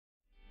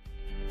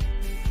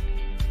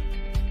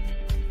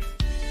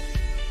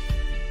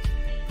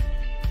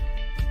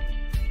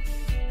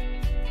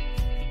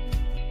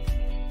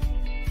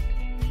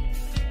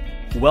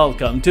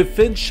Welcome to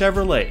Finch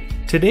Chevrolet.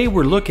 Today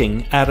we're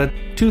looking at a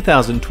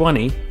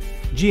 2020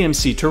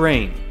 GMC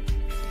Terrain.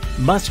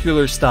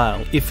 Muscular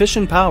style,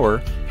 efficient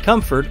power,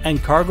 comfort,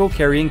 and cargo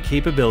carrying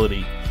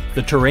capability.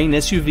 The Terrain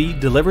SUV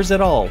delivers it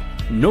all,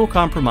 no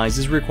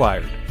compromises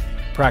required.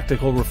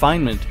 Practical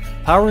refinement,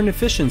 power and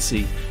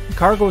efficiency,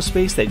 cargo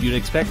space that you'd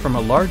expect from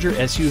a larger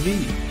SUV.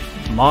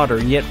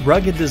 Modern yet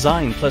rugged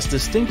design plus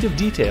distinctive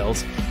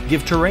details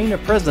give Terrain a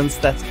presence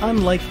that's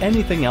unlike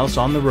anything else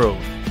on the road.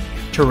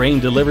 Terrain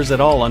delivers it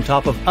all on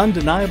top of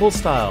undeniable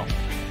style.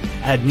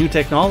 Add new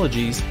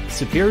technologies,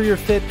 superior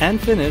fit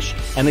and finish,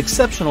 and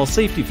exceptional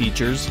safety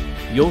features,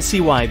 you'll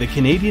see why the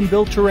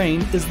Canadian-built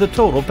Terrain is the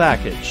total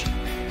package.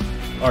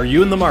 Are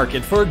you in the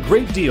market for a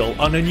great deal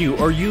on a new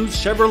or used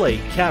Chevrolet,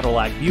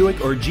 Cadillac,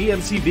 Buick, or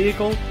GMC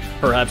vehicle?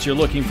 Perhaps you're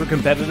looking for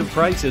competitive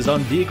prices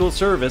on vehicle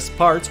service,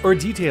 parts, or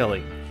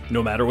detailing.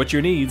 No matter what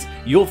your needs,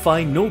 you'll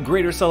find no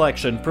greater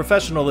selection,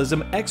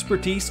 professionalism,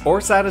 expertise, or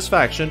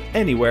satisfaction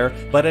anywhere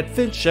but at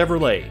Finch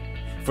Chevrolet.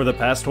 For the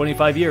past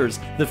 25 years,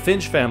 the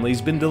Finch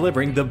family's been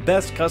delivering the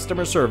best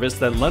customer service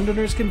that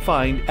Londoners can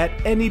find at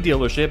any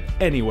dealership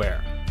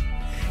anywhere.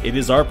 It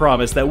is our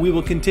promise that we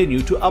will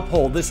continue to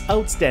uphold this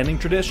outstanding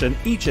tradition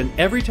each and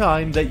every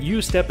time that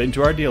you step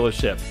into our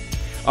dealership.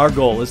 Our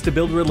goal is to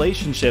build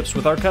relationships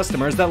with our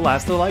customers that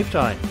last a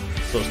lifetime.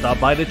 So stop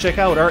by to check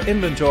out our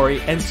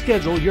inventory and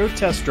schedule your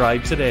test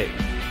drive today.